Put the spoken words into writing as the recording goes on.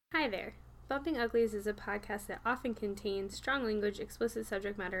Hi there. Bumping Uglies is a podcast that often contains strong language, explicit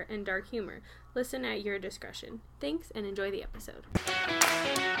subject matter, and dark humor. Listen at your discretion. Thanks and enjoy the episode.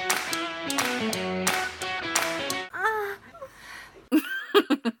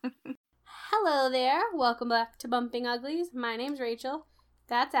 Hello there. Welcome back to Bumping Uglies. My name's Rachel.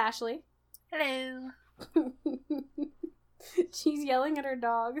 That's Ashley. Hello. She's yelling at her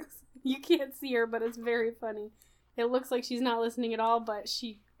dogs. You can't see her, but it's very funny. It looks like she's not listening at all, but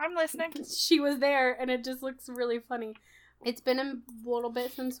I'm listening. She was there, and it just looks really funny. It's been a little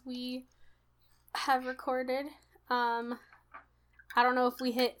bit since we have recorded. I don't know if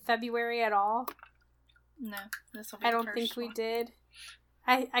we hit February at all. No, this will be I don't think we did.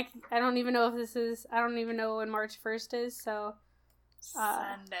 I don't even know if this is... I don't even know when March 1st is, so...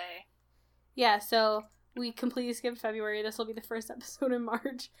 Sunday. Yeah, so we completely skipped February. This will be the first episode in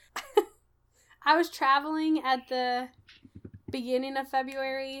March. I was traveling at the beginning of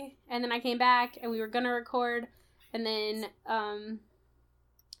February, and then I came back, and we were gonna record, and then,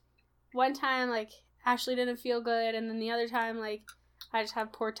 one time, Ashley didn't feel good, and then the other time, I just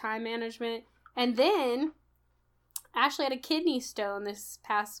have poor time management, and then Ashley had a kidney stone this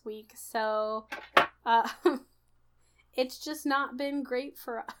past week, so, it's just not been great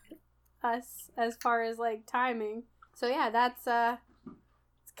for us as far as, timing. So, yeah, that's,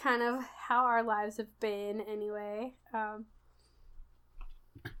 it's kind of how our lives have been, anyway.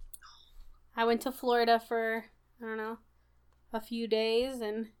 I went to Florida for, I don't know, a few days,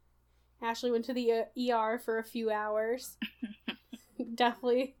 and Ashley went to the ER for a few hours.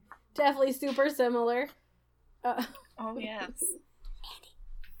 Definitely super similar. Oh, yes. Andy,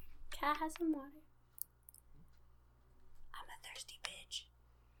 can I have some water? I'm a thirsty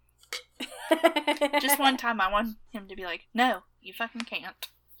bitch. Just one time I want him to be like, no, you fucking can't.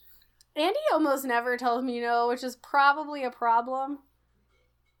 Andy almost never tells me no, which is probably a problem.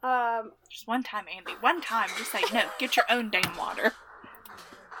 Just one time, Andy. One time. Just say, no, get your own damn water.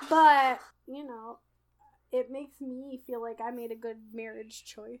 But, it makes me feel like I made a good marriage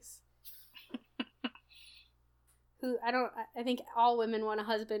choice. I think all women want a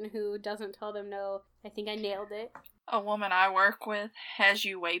husband who doesn't tell them no. I think I nailed it. A woman I work with has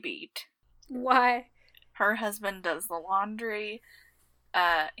you way beat. Why? Her husband does the laundry.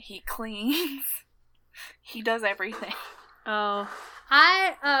 He cleans. He does everything. Oh.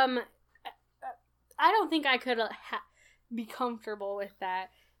 I don't think I could be comfortable with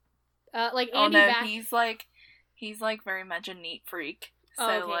that. Andy he's very much a neat freak.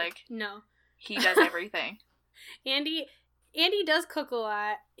 So, oh, okay. No. He does everything. Andy does cook a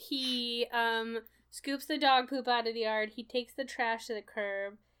lot. He, scoops the dog poop out of the yard. He takes the trash to the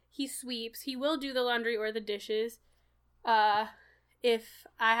curb. He sweeps. He will do the laundry or the dishes. If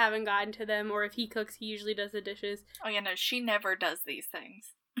I haven't gotten to them, or if he cooks, he usually does the dishes. Oh, yeah, no, she never does these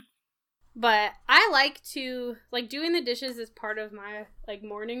things. But I like to, doing the dishes is part of my,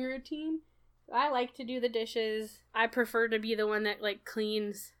 morning routine. I like to do the dishes. I prefer to be the one that,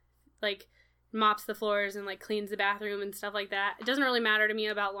 cleans, mops the floors and, cleans the bathroom and stuff like that. It doesn't really matter to me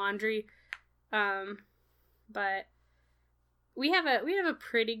about laundry. But we have a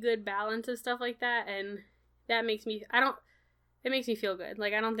pretty good balance of stuff like that, and that makes me, it makes me feel good.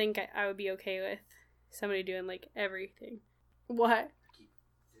 I don't think I would be okay with somebody doing, everything. What? Keep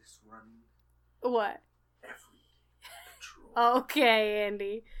this running. What? Every patrol. Okay,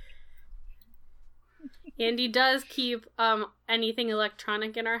 Andy. Andy does keep, anything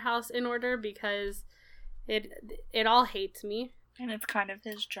electronic in our house in order because it all hates me. And it's kind of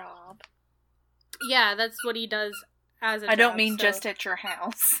his job. Yeah, that's what he does as a job. I don't mean just at your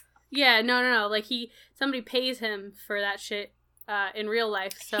house. Yeah, no. Somebody pays him for that shit. In real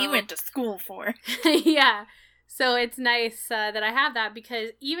life, so he went to school for. Yeah, so it's nice that I have that,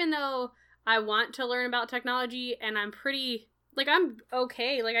 because even though I want to learn about technology and I'm pretty, I'm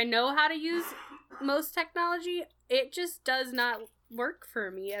okay, I know how to use most technology, it just does not work for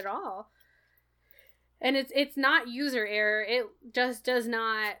me at all. And it's not user error, it just does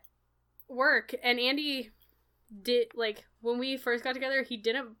not work. And Andy did, when we first got together, he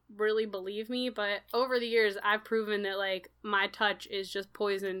didn't really believe me, but over the years, I've proven that, my touch is just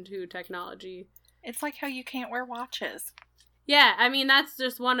poison to technology. It's like how you can't wear watches. Yeah, I mean, that's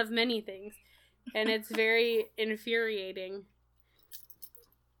just one of many things, and it's very infuriating.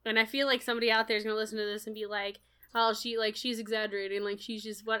 And I feel like somebody out there is going to listen to this and be like, oh, she's exaggerating, she's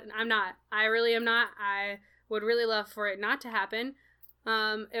just what, I'm not. I really am not. I would really love for it not to happen.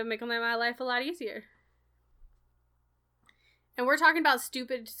 It would make my life a lot easier. And we're talking about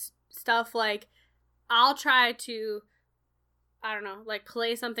stupid stuff I'll try to, I don't know,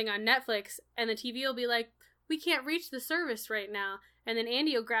 play something on Netflix, and the TV will be like, we can't reach the service right now. And then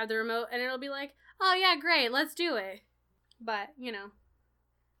Andy will grab the remote and it'll be like, oh yeah, great, let's do it. But,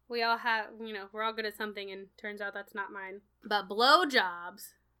 we all have, we're all good at something, and turns out that's not mine. But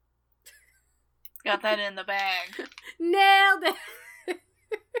blowjobs. Got that in the bag. Nailed it!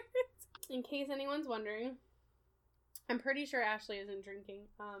 In case anyone's wondering, I'm pretty sure Ashley isn't drinking.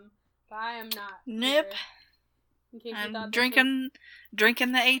 But I am not. Nope. Either. In case you I'm thought drinking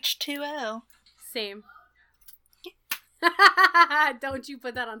the H2O. Same. Don't you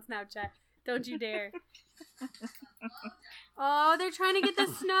put that on Snapchat. Don't you dare. Oh, they're trying to get the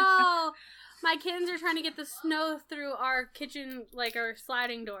snow. My kittens are trying to get the snow through our kitchen, like our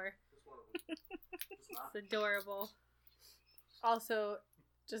sliding door. It's adorable. Also,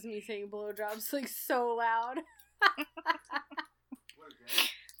 just me saying blowjobs like so loud.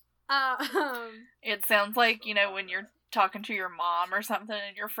 It sounds like, when you're talking to your mom or something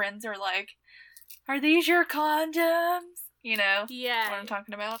and your friends are like, are these your condoms? Yeah. What I'm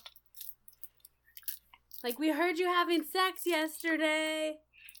talking about? Like, we heard you having sex yesterday.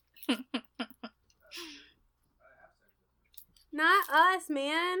 Not us,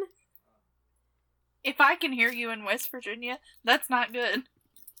 man. If I can hear you in West Virginia, that's not good.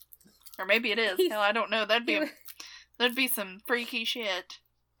 Or maybe it is. Hell, I don't know. That'd be some freaky shit.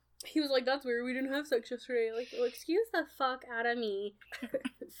 He was like, that's weird, we didn't have sex yesterday. Like, well, excuse the fuck out of me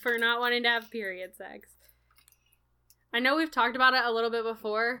for not wanting to have period sex. I know we've talked about it a little bit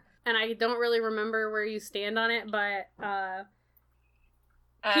before, and I don't really remember where you stand on it, but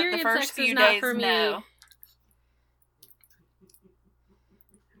period the first sex few is not days, for me. no.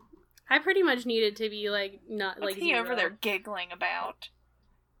 I pretty much needed to be not What's he zero. over there giggling about?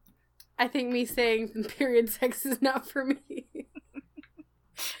 I think me saying period sex is not for me.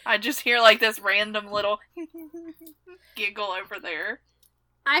 I just hear this random little giggle over there.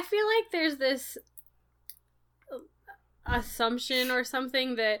 I feel like there's this assumption or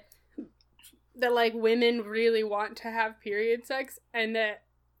something that women really want to have period sex, and that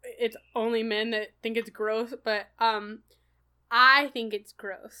it's only men that think it's gross, but I think it's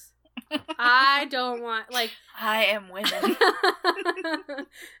gross. I don't want, I am women.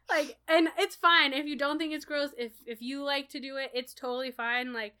 And it's fine if you don't think it's gross. If you like to do it, it's totally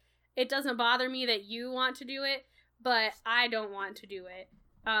fine. It doesn't bother me that you want to do it, but I don't want to do it.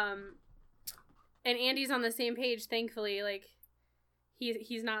 And Andy's on the same page, thankfully.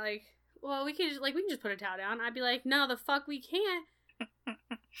 He's not well, we can just put a towel down. I'd be like, no, the fuck we can't.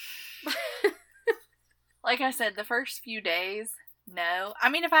 Like I said, the first few days, no. I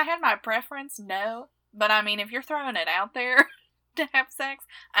mean, if I had my preference, no. But I mean, if you're throwing it out there to have sex,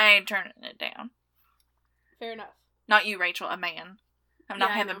 I ain't turning it down. Fair enough. Not you, Rachel, a man. I'm not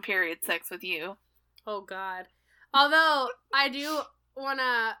Yeah, I having know. period sex with you. Oh, God. Although, I do want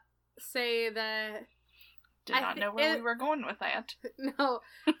to say that... Did not know where we were going with that. No.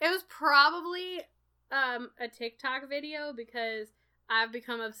 It was probably a TikTok video, because I've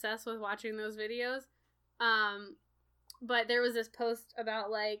become obsessed with watching those videos. But there was this post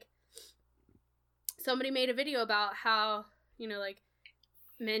about, somebody made a video about how,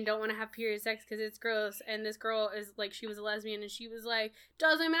 men don't want to have period sex because it's gross, and this girl is, she was a lesbian, and she was like,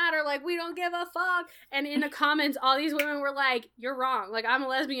 doesn't matter, we don't give a fuck, and in the comments, all these women were like, you're wrong, I'm a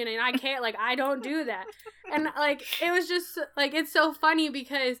lesbian, and I can't, I don't do that, and, it was just, it's so funny,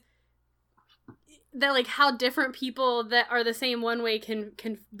 because that, how different people that are the same one way can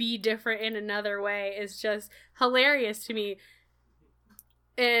be different in another way is just hilarious to me.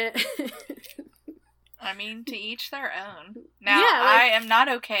 I mean, to each their own. Now, Yeah, I am not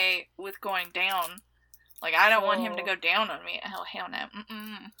okay with going down. I don't want him to go down on me. Hell no.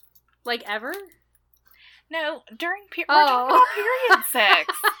 Mm-mm. Ever? No, during we're Oh. talking about period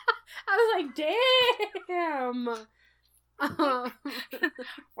sex. I was like, damn.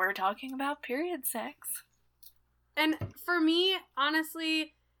 We're talking about period sex. And for me,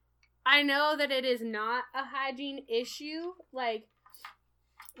 honestly, I know that it is not a hygiene issue, like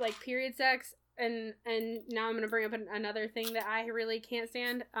period sex, and now I'm going to bring up another thing that I really can't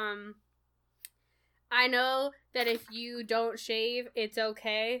stand. I know that if you don't shave, it's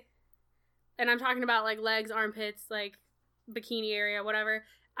okay. And I'm talking about, legs, armpits, bikini area, whatever.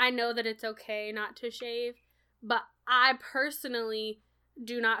 I know that it's okay not to shave, but I personally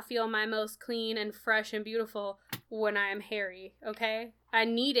do not feel my most clean and fresh and beautiful when I am hairy, okay? I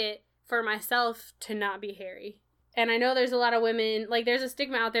need it for myself to not be hairy. And I know there's a lot of women, there's a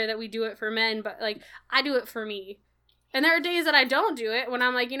stigma out there that we do it for men, but, I do it for me. And there are days that I don't do it when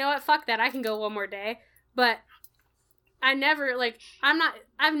I'm like, you know what, fuck that, I can go one more day. But I never,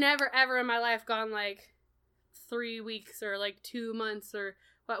 I've never ever in my life gone, 3 weeks or, 2 months or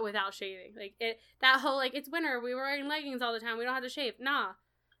but without shaving. Like, that whole, like, it's winter, we were wearing leggings all the time, we don't have to shave. Nah.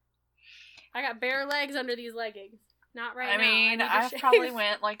 I got bare legs under these leggings. Not right now. I mean, I probably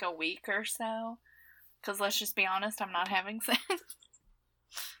went like a week or so. Because let's just be honest, I'm not having sex.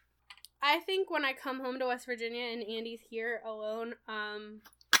 I think when I come home to West Virginia and Andy's here alone,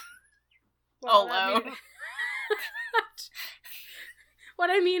 alone. What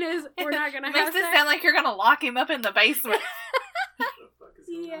I mean is, we're not gonna have sex. Makes it sound like you're gonna lock him up in the basement. What the fuck is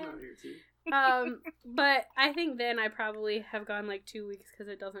going on out here, too? But I think then I probably have gone like 2 weeks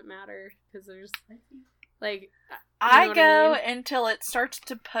because it doesn't matter. Because there's, like, I go until it starts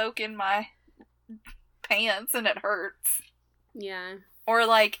to poke in my pants and it hurts. Yeah. Or,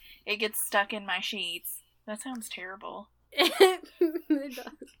 like, it gets stuck in my sheets. That sounds terrible. It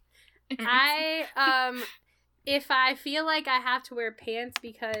does. If I feel like I have to wear pants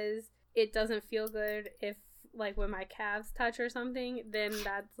because it doesn't feel good if, like, when my calves touch or something, then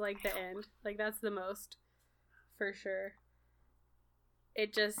that's, like, the end. Like, that's the most. For sure.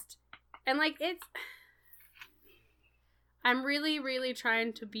 It just... And, like, it's... I'm really, really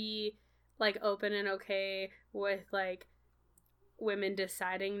trying to be, like, open and okay with, like, women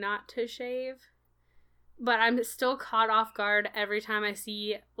deciding not to shave. But I'm still caught off guard every time I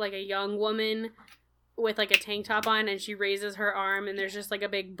see, like, a young woman with, like, a tank top on and she raises her arm and there's just, like, a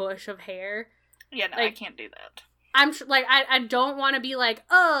big bush of hair. Yeah, no, like, I can't do that. I don't want to be like,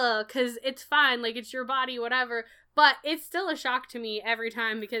 because it's fine, like, it's your body, whatever. But it's still a shock to me every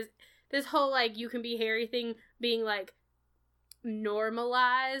time because this whole, like, you can be hairy thing being, like,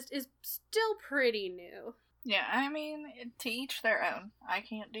 normalized is still pretty new. Yeah, I mean, to each their own. I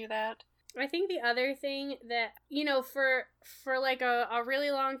can't do that. I think the other thing that, you know, for like a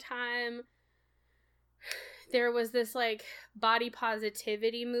really long time, there was this, like, body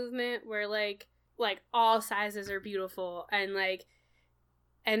positivity movement where, like all sizes are beautiful and, like,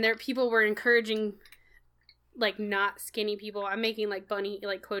 and there people were encouraging, like, not skinny people. I'm making, like, bunny,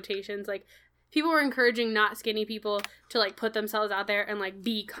 like, quotations, like, people were encouraging not skinny people to, like, put themselves out there and, like,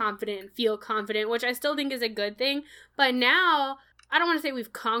 be confident and feel confident, which I still think is a good thing. But now, I don't want to say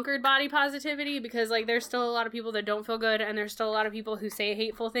we've conquered body positivity because, like, there's still a lot of people that don't feel good and there's still a lot of people who say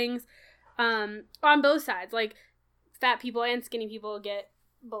hateful things on both sides. Like, fat people and skinny people get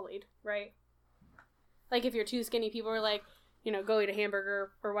bullied, right? Like, if you're too skinny, people are like, you know, go eat a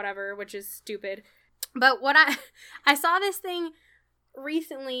hamburger or whatever, which is stupid. But what I saw this thing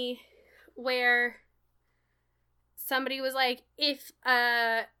recently where somebody was like, if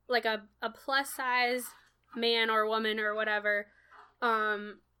a plus size man or woman or whatever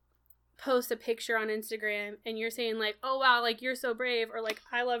post a picture on Instagram and you're saying, like, oh wow, like, you're so brave, or, like,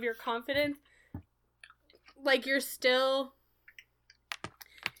 I love your confidence, like, you're still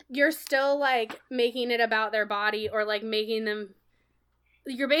like making it about their body, or, like, making them,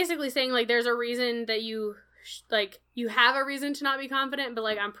 you're basically saying, like, there's a reason that you have a reason to not be confident, but,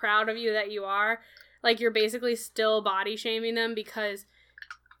 like, I'm proud of you that you are. Like, you're basically still body shaming them because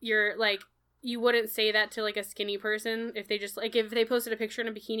you're, like, you wouldn't say that to, like, a skinny person if they just, like, if they posted a picture in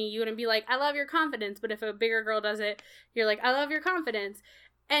a bikini, you wouldn't be like, I love your confidence. But if a bigger girl does it, you're like, I love your confidence.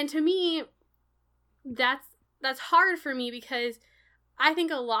 And to me, that's hard for me because I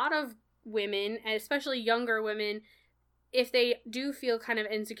think a lot of women, and especially younger women, if they do feel kind of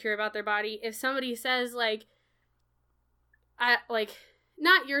insecure about their body, if somebody says, like,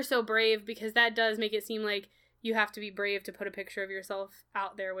 not you're so brave, because that does make it seem like you have to be brave to put a picture of yourself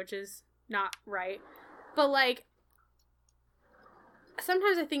out there, which is not right. But, like,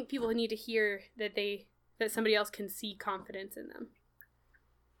 sometimes I think people need to hear that somebody else can see confidence in them.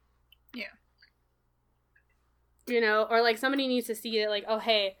 Yeah. You know, or, like, somebody needs to see that, like, oh,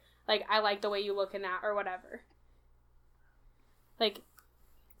 hey, like, I like the way you look in that, or whatever. Like,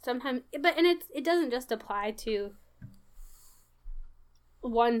 sometimes, but, and it doesn't just apply to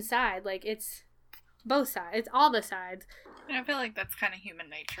one side. Like, it's both sides. It's all the sides. And I feel like that's kind of human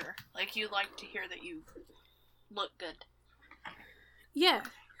nature. Like, you like to hear that you look good. Yeah.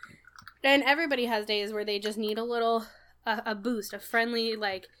 And everybody has days where they just need a little, a boost, a friendly,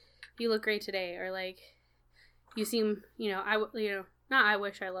 like, you look great today, or, like, you seem, not I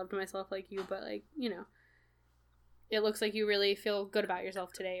wish I loved myself like you, but, like, you know, it looks like you really feel good about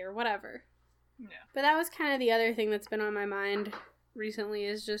yourself today, or whatever. Yeah. But that was kind of the other thing that's been on my mind recently,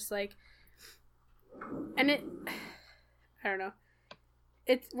 is just, like, and I don't know,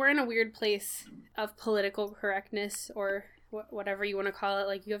 we're in a weird place of political correctness, or whatever you want to call it.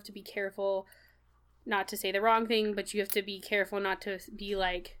 Like, you have to be careful not to say the wrong thing, but you have to be careful not to be,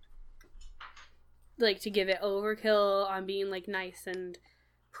 like to give it overkill on being, like, nice and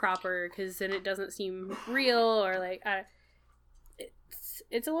proper, because then it doesn't seem real, or, like,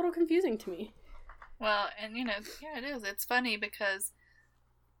 it's a little confusing to me. Well, and yeah, it is. It's funny because,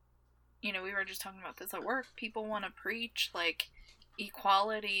 we were just talking about this at work. People want to preach, like,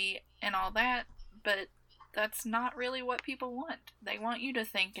 equality and all that, but that's not really what people want. They want you to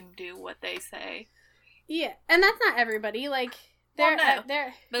think and do what they say. Yeah, and that's not everybody. Like, but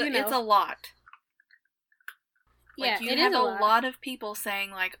it's a lot. Yeah, like, you it have is a lot. lot of people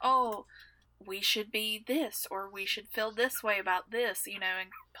saying, like, oh, we should be this, or we should feel this way about this, in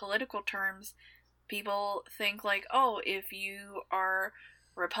political terms. People think, like, oh, if you are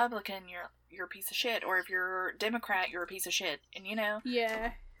Republican, you're a piece of shit, or if you're Democrat, you're a piece of shit, and,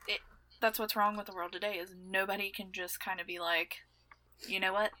 Yeah. That's what's wrong with the world today, is nobody can just kind of be like, you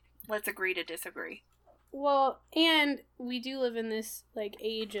know what, let's agree to disagree. Well, and we do live in this, like,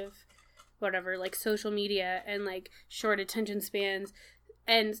 age of whatever, like, social media and, like, short attention spans,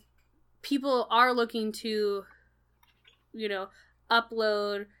 and people are looking to,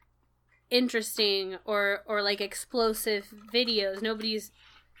 upload interesting or like, explosive videos. Nobody's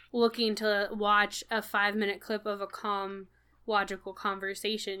looking to watch a 5-minute clip of a calm, logical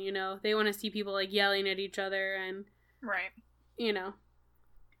conversation, They want to see people, like, yelling at each other and, right.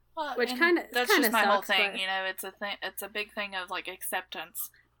 Well, which kind of that's just my sucks, whole thing. but... It's a big thing of, like, acceptance,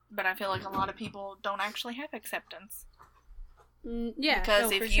 but I feel like a lot of people don't actually have acceptance. Yeah,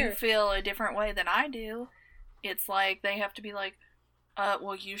 because if you feel a different way than I do, it's like they have to be like,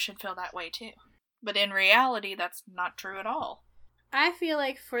 well, you should feel that way too. But in reality, that's not true at all. I feel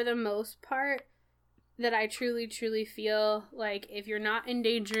like, for the most part, that I truly, truly feel like if you're not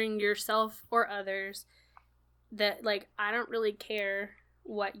endangering yourself or others, that, like, I don't really care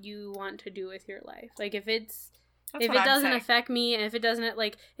what you want to do with your life. Like, if it doesn't affect me, and if it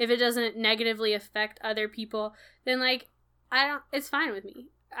doesn't negatively affect other people, then, like, it's fine with me.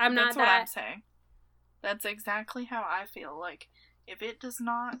 That's what I'm saying. That's exactly how I feel. Like, if it does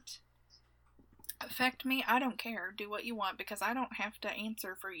not affect me, I don't care. Do what you want, because I don't have to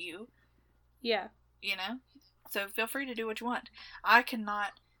answer for you. Yeah. So feel free to do what you want. I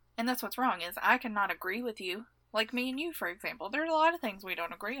cannot, and that's what's wrong, is I cannot agree with you. Like me and you, for example. There's a lot of things we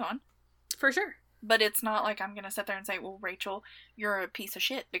don't agree on. For sure. But it's not like I'm going to sit there and say, well, Rachel, you're a piece of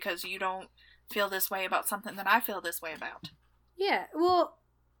shit because you don't feel this way about something that I feel this way about. Yeah, well,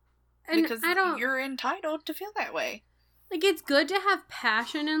 and because you're entitled to feel that way. Like, it's good to have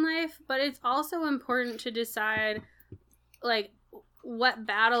passion in life, but it's also important to decide, like, what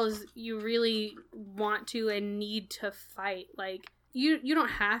battles you really want to and need to fight. Like, you don't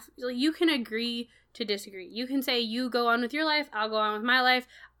have, like, you can agree to disagree. You can say, you go on with your life, I'll go on with my life.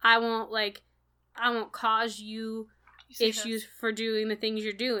 I won't cause you issues for doing the things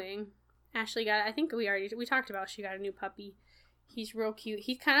you're doing. Ashley I think we talked about, she got a new puppy. He's real cute.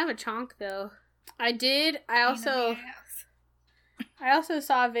 He's kind of a chonk, though. I also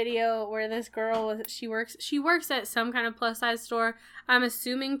saw a video where this girl, she works at some kind of plus size store. I'm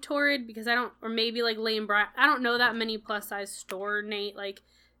assuming Torrid, because or maybe like Lane Bryant. I don't know that many plus size store, Nate, like,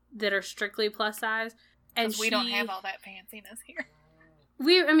 that are strictly plus size. And we don't have all that fanciness here.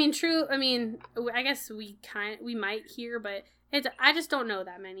 I guess we might hear, but I just don't know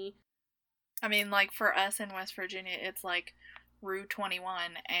that many. I mean, like, for us in West Virginia, it's like Rue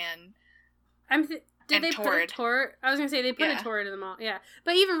 21 and Did they Torrid. put a Torrid? I was going to say they put a Torrid in the mall. Yeah.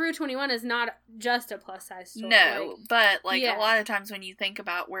 But even Rue 21 is not just a plus size store. No, but, like, a lot of times when you think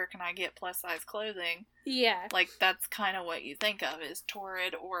about where can I get plus size clothing, yeah, like, that's kind of what you think of, is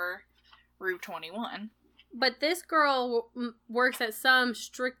Torrid or Rue 21. But this girl works at some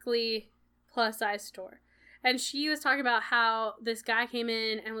strictly plus size store. And she was talking about how this guy came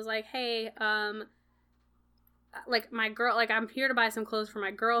in and was like, hey, like, my girl, like, I'm here to buy some clothes for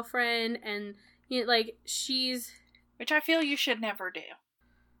my girlfriend, and, like, which I feel you should never do.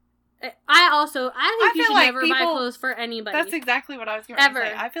 I think you should never buy clothes for anybody. That's exactly what I was going to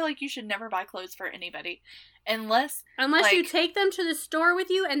say. I feel like you should never buy clothes for anybody. Unless like, you take them to the store with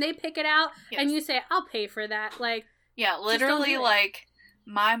you and they pick it out, and you say, I'll pay for that. Like, yeah, literally, like,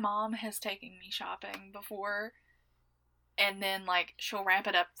 my mom has taken me shopping before, and then, like, she'll wrap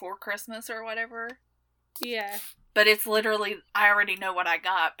it up for Christmas or whatever. Yeah. But it's literally, I already know what I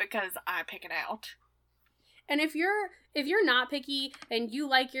got because I pick it out. And if you're not picky and you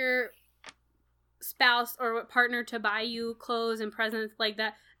like your spouse or partner to buy you clothes and presents like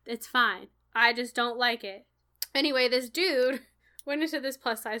that, it's fine. I just don't like it. Anyway, this dude went into this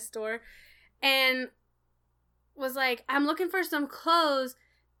plus size store and was like, I'm looking for some clothes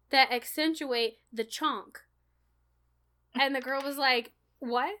that accentuate the chonk. And the girl was like,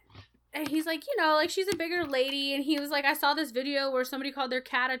 what? and he's like, you know, like, she's a bigger lady, and he was like, I saw this video where somebody called their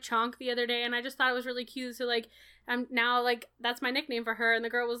cat a chunk the other day, and I just thought it was really cute, so, like, I'm now, like, that's my nickname for her, and the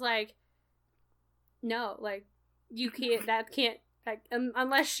girl was like, no, like, you can't, like,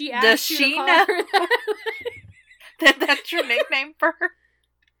 unless she asks Does you she to call know her that that's your nickname for her?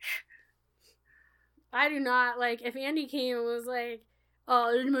 I do not, like, if Andy came and was like,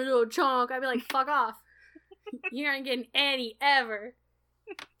 oh, this is my little chunk, I'd be like, fuck off. You're not getting any ever.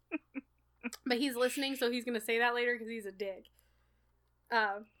 But he's listening, so he's gonna say that later because he's a dick.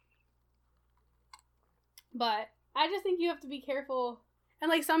 But I just think you have to be careful. And,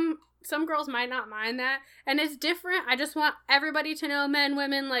 like, some girls might not mind that. And it's different. I just want everybody to know, men,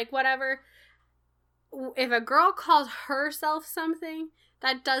 women, like, whatever. If a girl calls herself something,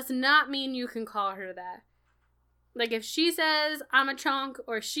 that does not mean you can call her that. Like, if she says, I'm a chunk,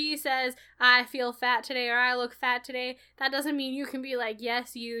 or she says, I feel fat today, or I look fat today, that doesn't mean you can be like,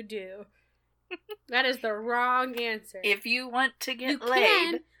 yes, you do. That is the wrong answer. If you want to get you laid,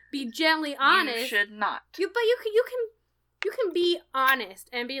 can be gently honest. you should not. But you can be honest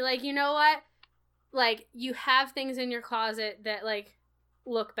and be like, you know what? Like, you have things in your closet that, like,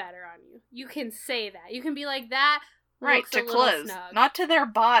 look better on you. You can say that. You can be like, that Right, looks to a little clothes, snug. not to their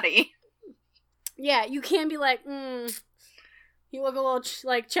body. Yeah, you can't be like, you look a little,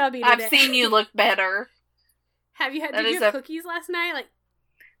 like, chubby today. I've seen you look better. Did you have cookies last night? Like,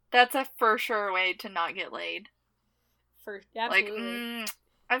 that's a for sure way to not get laid. Absolutely. Like,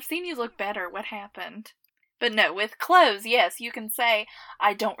 I've seen you look better. What happened? But no, with clothes, yes, you can say,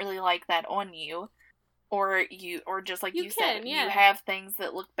 I don't really like that on you. Or just like you said, yeah. you have things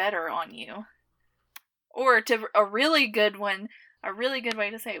that look better on you. Or a really good way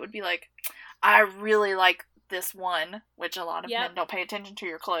to say it would be like, I really like this one, which a lot of men don't pay attention to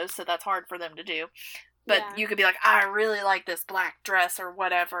your clothes, so that's hard for them to do. But you could be like, I really like this black dress or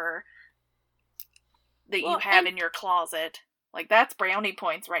whatever that you have in your closet. Like, that's brownie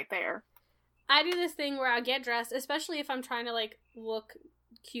points right there. I do this thing where I get dressed, especially if I'm trying to, like, look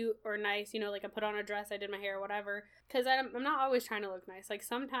cute or nice, you know, like I put on a dress, I did my hair, whatever. Because I'm not always trying to look nice. Like,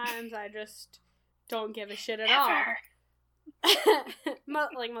 sometimes I just don't give a shit at all.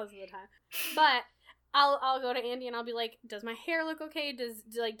 Like, most of the time. But I'll go to Andy and I'll be like, does my hair look okay? Does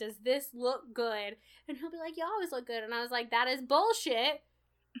this look good? And he'll be like, you always look good. And I was like, that is bullshit.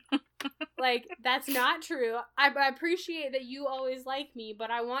 Like, that's not true. I appreciate that you always like me,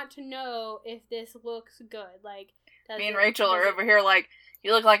 but I want to know if this looks good. Like, me and Rachel are over here like,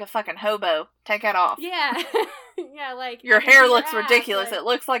 you look like a fucking hobo. Take that off. Yeah. Yeah, like, your hair looks ass, ridiculous. like, it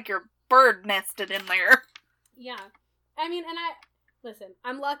looks like your bird nested in there. Yeah. I mean, and listen,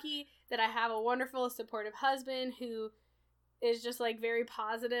 I'm lucky that I have a wonderful, supportive husband who is just, like, very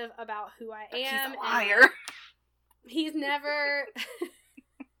positive about who I am. He's a liar. He's never...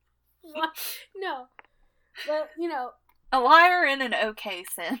 No. But, you know... A liar in an okay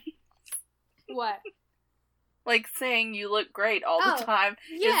sense. What? Like, saying you look great all the time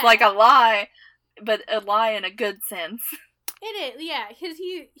is like a lie, but a lie in a good sense. It is, yeah. Because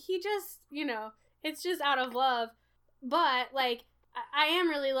he just, you know, it's just out of love. But, like, I am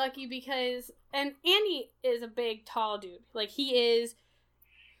really lucky because... And Andy is a big, tall dude. Like, he is...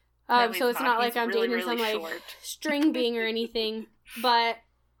 No, so it's not like I'm really, dating really some, like, short. string being or anything. But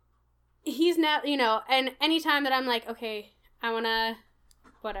he's not, you know... And anytime that I'm like, okay, I want to...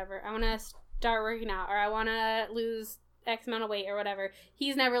 Whatever. I want to start working out. Or I want to lose X amount of weight or whatever.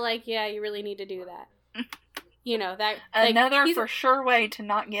 He's never like, yeah, you really need to do that. You know, that... Another for sure way to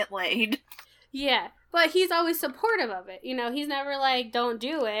not get laid. Yeah. But he's always supportive of it. You know, he's never like, don't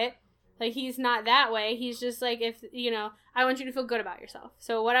do it. Like, he's not that way. He's just like, if, you know, I want you to feel good about yourself.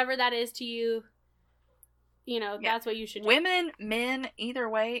 So whatever that is to you, you know, that's what you should do. Women, men, either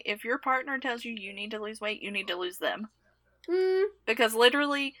way, if your partner tells you you need to lose weight, you need to lose them. Because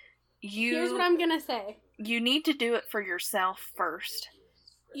literally, here's what I'm gonna say. You need to do it for yourself first.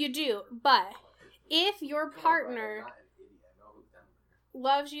 You do, but if your partner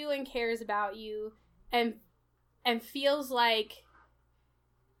loves you and cares about you and feels like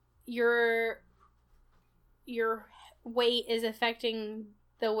your weight is affecting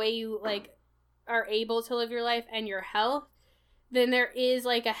the way you, like, are able to live your life and your health, then there is,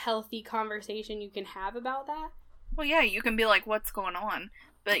 like, a healthy conversation you can have about that. Well, yeah, you can be like, what's going on?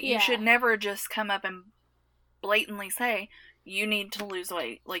 But you should never just come up and blatantly say, you need to lose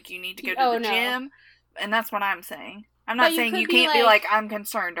weight. Like, you need to go to the gym. And that's what I'm saying. I'm not saying you can't be like, I'm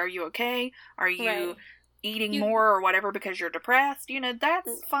concerned. Are you okay? Are you eating more or whatever because you're depressed? You know,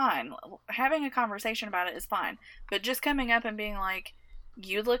 that's fine. Having a conversation about it is fine. But just coming up and being like,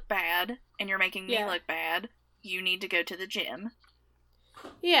 you look bad and you're making me look bad. You need to go to the gym.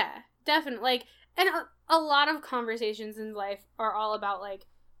 Yeah. Definitely. Like, and a lot of conversations in life are all about, like,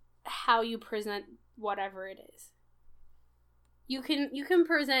 how you present whatever it is. You can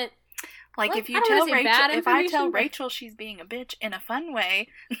present... Like, if you tell Rachel... If I tell Rachel she's being a bitch in a fun way,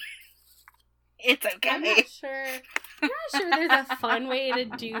 it's okay. I'm not sure there's a fun way to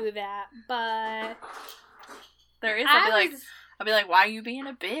do that, but... There is. I'll be like, why are you being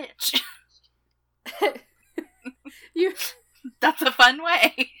a bitch? That's a fun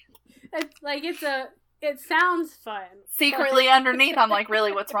way. It's like, it sounds fun. Secretly underneath, I'm like,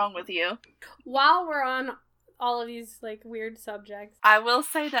 really, what's wrong with you? While we're on all of these, like, weird subjects. I will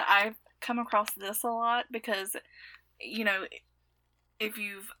say that I've come across this a lot because, you know, if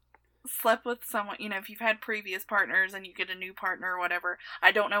you've slept with someone, you know, if you've had previous partners and you get a new partner or whatever,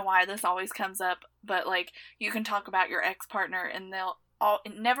 I don't know why this always comes up, but, like, you can talk about your ex-partner and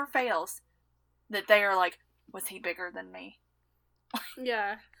it never fails that they are like, was he bigger than me?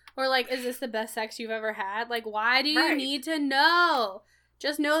 Yeah. Or, like, is this the best sex you've ever had? Like, why do you need to know?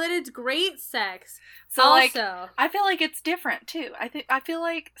 Just know that it's great sex. So, also, like, I feel like it's different, too. I feel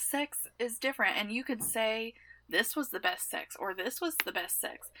like sex is different, and you could say this was the best sex, or this was the best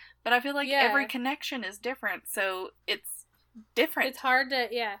sex. But I feel like every connection is different, so it's different. It's hard to,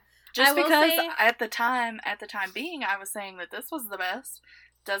 Just because at the time being, I was saying that this was the best,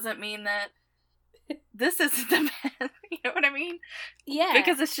 doesn't mean that this isn't the best. You know what I mean? Yeah.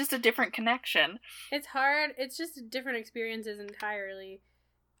 Because it's just a different connection. It's hard. It's just different experiences entirely.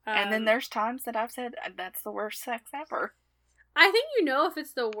 And then there's times that I've said, that's the worst sex ever. I think you know if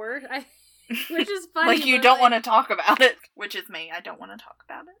it's the worst, which is funny. Like, you don't want to talk about it, which is me. I don't want to talk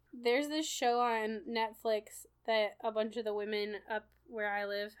about it. There's this show on Netflix that a bunch of the women up where I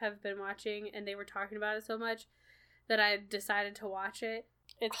live have been watching, and they were talking about it so much that I decided to watch it.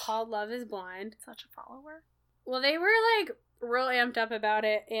 It's called Love is Blind. Such a follower. Well, they were, like, real amped up about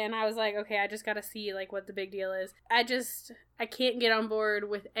it, and I was like, okay, I just gotta see, like, what the big deal is. I can't get on board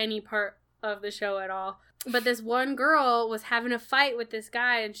with any part of the show at all. But this one girl was having a fight with this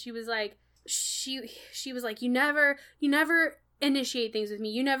guy, and she was like, she was like, you never initiate things with me.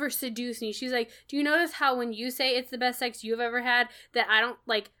 You never seduce me. She's like, do you notice how when you say it's the best sex you've ever had, that I don't,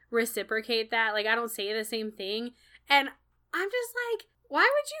 like, reciprocate that? Like, I don't say the same thing. And I'm just like, why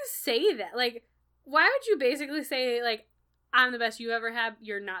would you say that? Like, why would you basically say, like, I'm the best you ever had,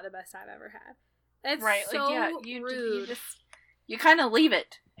 you're not the best I've ever had? That's right. So like, yeah, rude. You kind of leave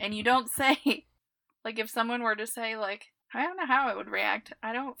it, and you don't say, like, if someone were to say, like, I don't know how I would react.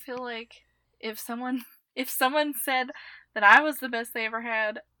 I don't feel like if someone said that I was the best they ever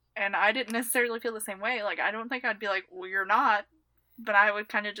had, and I didn't necessarily feel the same way, like, I don't think I'd be like, well, you're not, but I would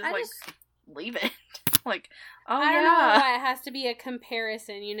kind of just leave it. Like, I don't know why it has to be a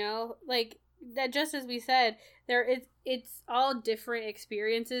comparison, you know? Like, that, just as we said, it's all different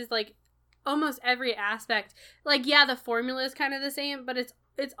experiences, like, almost every aspect. Like, yeah, the formula is kind of the same, but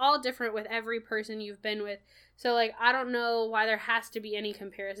it's all different with every person you've been with. So, like, I don't know why there has to be any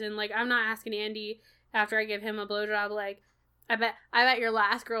comparison. Like, I'm not asking Andy after I give him a blowjob, like, I bet your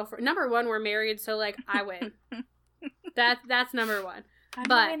last girlfriend, number one, we're married, so, like, I win. That's number one. I'm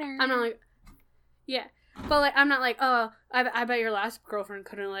not like, yeah. But, like, I'm not like, oh, I bet your last girlfriend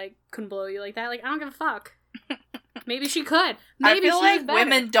couldn't blow you like that. Like, I don't give a fuck. Maybe she could. Maybe I feel like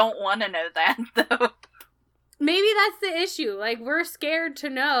women don't want to know that, though. Maybe that's the issue. Like, we're scared to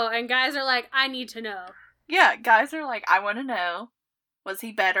know, and guys are like, I need to know. Yeah, guys are like, I want to know. Was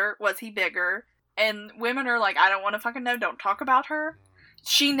he better? Was he bigger? And women are like, I don't want to fucking know. Don't talk about her.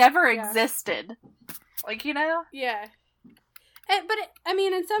 She never existed. Like, you know? Yeah.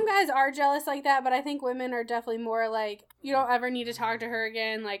 And some guys are jealous like that, but I think women are definitely more like, you don't ever need to talk to her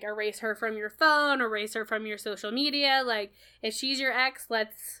again. Like, erase her from your phone, erase her from your social media. Like, if she's your ex,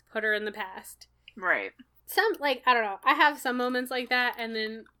 let's put her in the past. Right. I don't know. I have some moments like that, and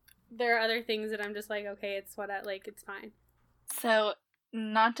then there are other things that I'm just like, okay, it's fine. So,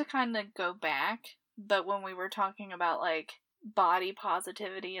 not to kind of go back, but when we were talking about, like, body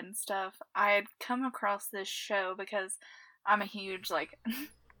positivity and stuff, I had come across this show because I'm a huge, like,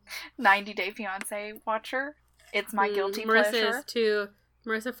 90 Day Fiancé watcher. It's my guilty pleasure. Marissa is too.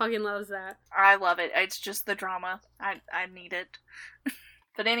 Marissa fucking loves that. I love it. It's just the drama. I need it.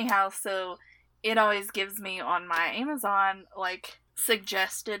 But anyhow, so it always gives me on my Amazon, like,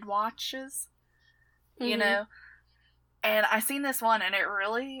 suggested watches, you know? And I seen this one, and it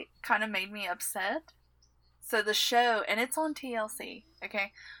really kind of made me upset. So the show, and it's on TLC,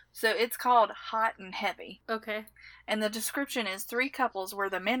 okay? So it's called Hot and Heavy. Okay. And the description is 3 couples where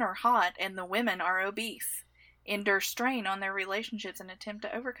the men are hot and the women are obese endure strain on their relationships and attempt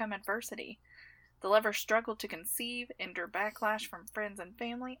to overcome adversity. The lovers struggle to conceive, endure backlash from friends and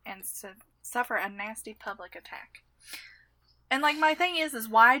family, and suffer a nasty public attack. And, like, my thing is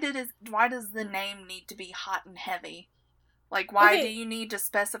why does the name need to be Hot and Heavy? Like, why do you need to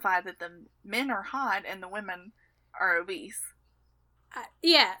specify that the men are hot and the women are obese?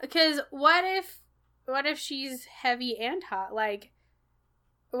 Yeah, because what if she's heavy and hot? Like,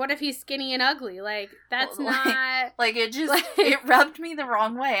 what if he's skinny and ugly? Like, that's not... Like, it just... it rubbed me the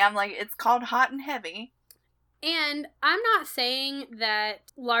wrong way. I'm like, it's called Hot and Heavy. And I'm not saying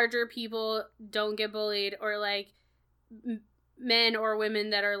that larger people don't get bullied, or, like, men or women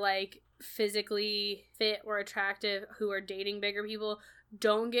that are, like, physically fit or attractive who are dating bigger people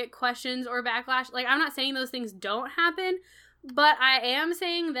don't get questions or backlash. Like, I'm not saying those things don't happen, but I am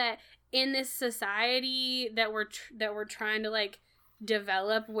saying that in this society that we're trying to, like,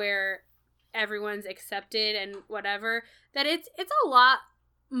 develop, where everyone's accepted and whatever, that it's a lot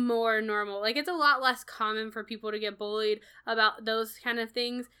more normal. Like, it's a lot less common for people to get bullied about those kind of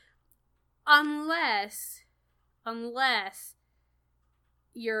things, unless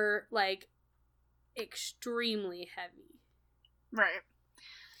you're, like, extremely heavy. Right.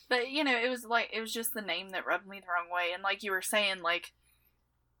 But, you know, it was just the name that rubbed me the wrong way. And like you were saying, like,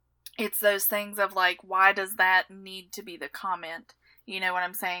 it's those things of, like, why does that need to be the comment? You know what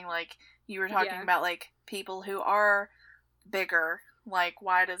I'm saying? Like, you were talking about, like, people who are bigger. Like,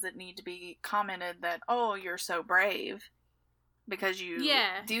 why does it need to be commented that, oh, you're so brave because you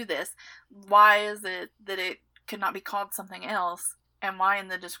do this? Why is it that it could not be called something else? And why in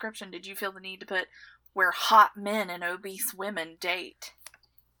the description did you feel the need to put where hot men and obese women date?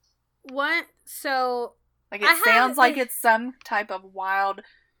 What? So... Like, it sounds like it's some type of wild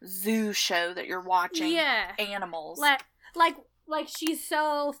zoo show that you're watching. Yeah. Animals. Like she's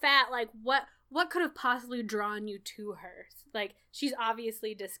so fat, like, what could have possibly drawn you to her? Like, she's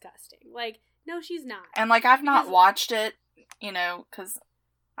obviously disgusting. Like, no, she's not. And, like, I've not watched it, you know, because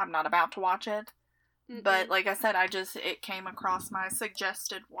I'm not about to watch it. Mm-mm. But, like I said, it came across my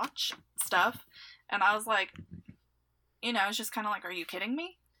suggested watch stuff, and I was like, you know, it's just kind of like, are you kidding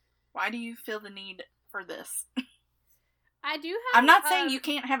me? Why do you feel the need for this? I'm not saying you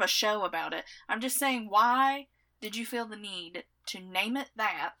can't have a show about it. I'm just saying, why did you feel the need to name it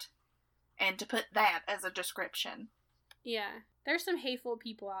that and to put that as a description? Yeah. There's some hateful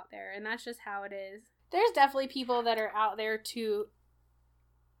people out there, and that's just how it is. There's definitely people that are out there to,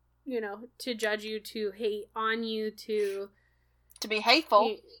 you know, to judge you, to hate on you, to be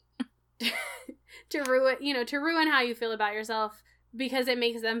hateful. to ruin how you feel about yourself because it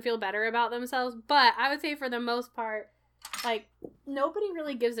makes them feel better about themselves. But I would say for the most part, like, nobody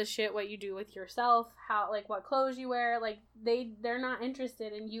really gives a shit what you do with yourself, how, like, what clothes you wear. Like, they're not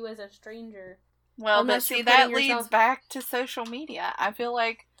interested in you as a stranger. Well, but see, that leads back to social media. I feel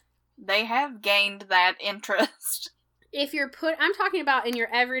like they have gained that interest. If I'm talking about in your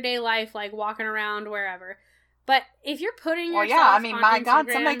everyday life, like, walking around wherever. But if you're putting yourself on my Instagram,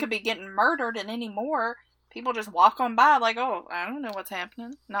 God, somebody could be getting murdered, and anymore, people just walk on by like, oh, I don't know what's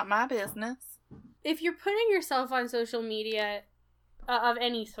happening. Not my business. If you're putting yourself on social media of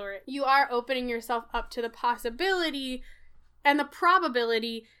any sort, you are opening yourself up to the possibility and the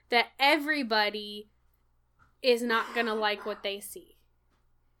probability that everybody is not going to like what they see.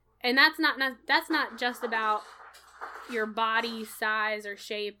 And that's not just about your body size or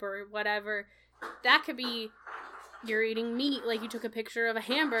shape or whatever. That could be you're eating meat, like you took a picture of a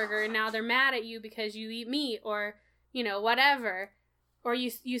hamburger and now they're mad at you because you eat meat, or, you know, whatever. Or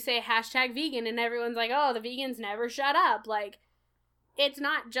you say hashtag vegan and everyone's like, oh, the vegans never shut up. Like, it's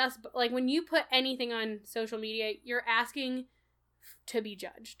not just, like, when you put anything on social media, you're asking to be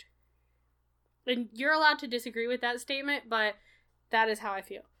judged. And you're allowed to disagree with that statement, but that is how I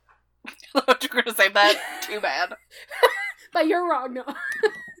feel. I thought you were going to say that. Too bad. But you're wrong, no.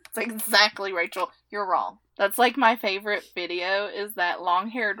 It's exactly, Rachel. You're wrong. That's like my favorite video is that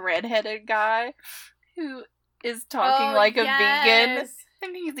long-haired redheaded guy who is talking like a vegan,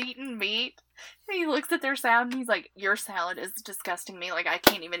 and he's eating meat, and he looks at their salad and he's like, your salad is disgusting me, like I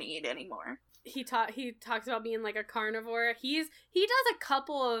can't even eat anymore. He talks about being like a carnivore. He does a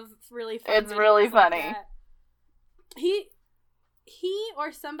couple of really fun It's really funny. Like he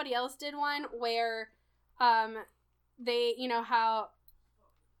or somebody else did one where they, you know how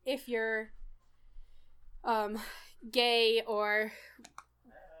if you're gay or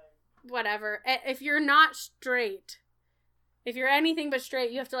whatever, if you're not straight, if you're anything but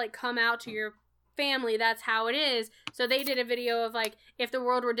straight, you have to, like, come out to your family. That's how it is. So they did a video of, like, if the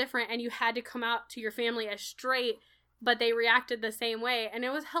world were different and you had to come out to your family as straight, but they reacted the same way, and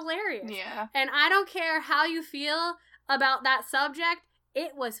it was hilarious. Yeah. And I don't care how you feel about that subject,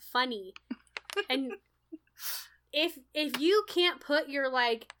 it was funny. And if you can't put your,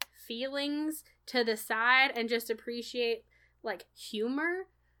 like, feelings to the side and just appreciate, like, humor,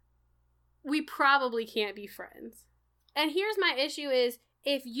 we probably can't be friends. And here's my issue is,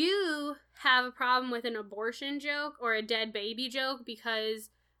 if you have a problem with an abortion joke or a dead baby joke because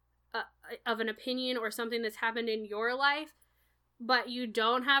of an opinion or something that's happened in your life, but you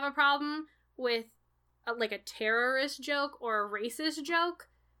don't have a problem with like a terrorist joke or a racist joke,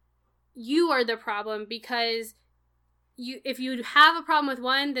 you are the problem, because if you have a problem with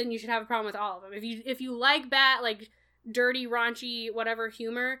one, then you should have a problem with all of them. If you like bad, like, dirty, raunchy, whatever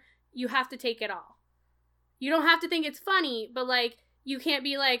humor, you have to take it all. You don't have to think it's funny, but, like, you can't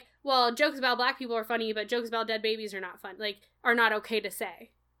be like, well, jokes about black people are funny, but jokes about dead babies are not fun, like, are not okay to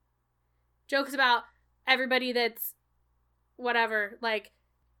say. Jokes about everybody that's whatever, like,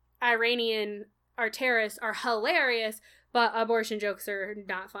 Iranian or terrorists are hilarious, but abortion jokes are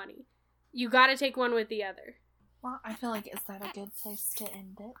not funny. You gotta take one with the other. Well, I feel like, is that a good place to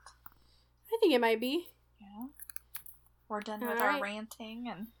end it? I think it might be. Yeah. We're done with our ranting,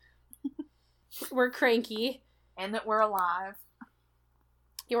 and we're cranky. And that we're alive.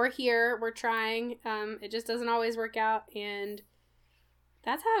 You're here, we're trying. It just doesn't always work out, and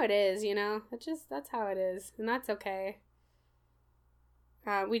that's how it is, you know? That's how it is, and that's okay.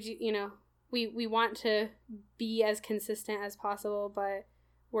 We want to be as consistent as possible, but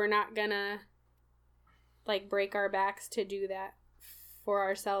we're not gonna, like, break our backs to do that for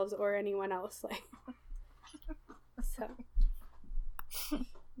ourselves or anyone else. Like, so.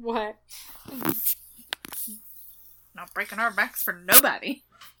 What? Not breaking our backs for nobody.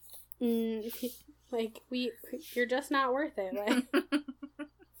 Like, you're just not worth it. Like.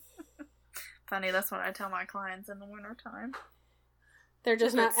 Funny, that's what I tell my clients in the wintertime. They're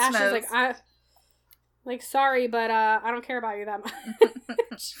just not. Ashley's like, sorry, but I don't care about you that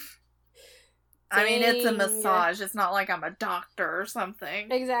much. I mean, it's a massage. It's not like I'm a doctor or something.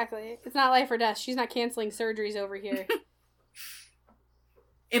 Exactly. It's not life or death. She's not canceling surgeries over here.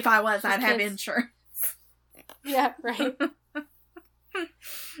 If I was, I'd have insurance. Yeah, right.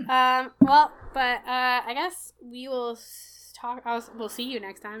 Well, but I guess we will talk. We'll see you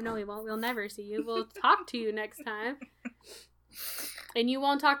next time. No, we won't. We'll never see you. We'll talk to you next time. And you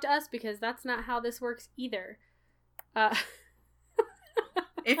won't talk to us, because that's not how this works either.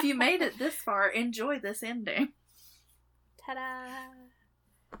 If you made it this far, enjoy this ending. Ta-da!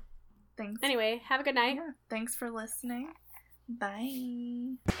 Thanks. Anyway, have a good night. Yeah, thanks for listening.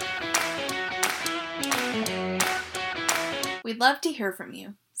 Bye. We'd love to hear from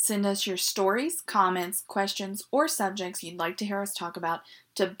you. Send us your stories, comments, questions, or subjects you'd like to hear us talk about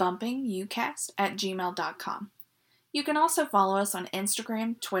to bumpingucast@gmail.com. You can also follow us on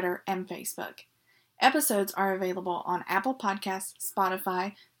Instagram, Twitter, and Facebook. Episodes are available on Apple Podcasts,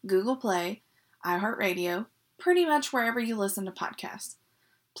 Spotify, Google Play, iHeartRadio, pretty much wherever you listen to podcasts.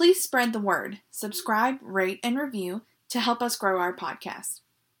 Please spread the word, subscribe, rate, and review to help us grow our podcast.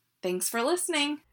 Thanks for listening.